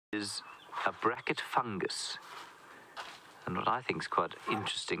is a bracket fungus. And what I think is quite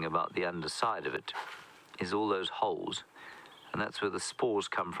interesting about the underside of it is all those holes. And that's where the spores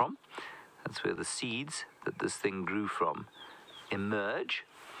come from. That's where the seeds that this thing grew from emerge.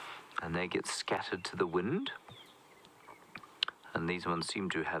 And they get scattered to the wind. And these ones seem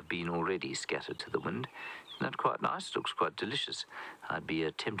to have been already scattered to the wind. Isn't that quite nice? It looks quite delicious. I'd be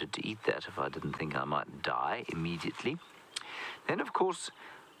tempted to eat that if I didn't think I might die immediately. Then, of course,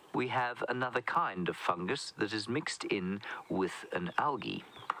 we have another kind of fungus that is mixed in with an algae.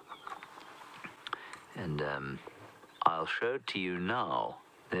 And I'll show it to you now.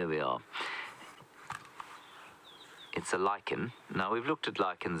 There we are. It's a lichen. Now, we've looked at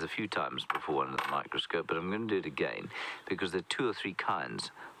lichens a few times before under the microscope, but I'm going to do it again because there are 2 or 3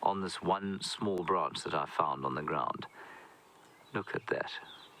 kinds on this one small branch that I found on the ground. Look at that.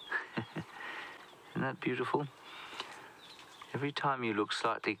 Isn't that beautiful? Every time you look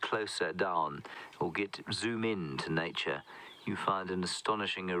slightly closer down or zoom in to nature, you find an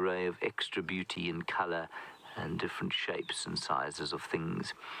astonishing array of extra beauty in color and different shapes and sizes of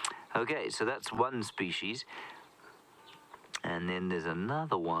things. Okay, so that's one species. And then there's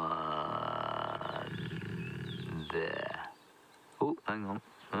another one there. Oh, hang on.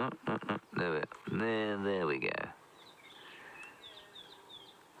 There we go.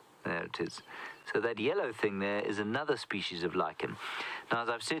 There it is. So that yellow thing there is another species of lichen. Now, as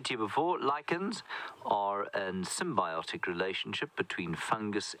I've said to you before, lichens are a symbiotic relationship between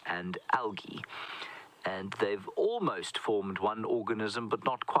fungus and algae. And they've almost formed one organism, but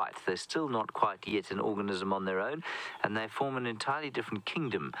not quite. They're still not quite yet an organism on their own, and they form an entirely different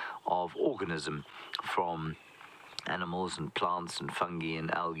kingdom of organism from animals and plants and fungi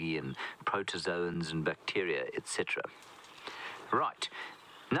and algae and protozoans and bacteria, etc. Right.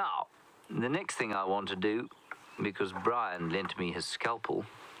 Now, the next thing I want to do, because Brian lent me his scalpel,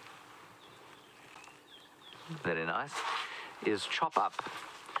 very nice, is chop up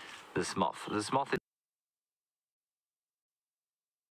this moth. This moth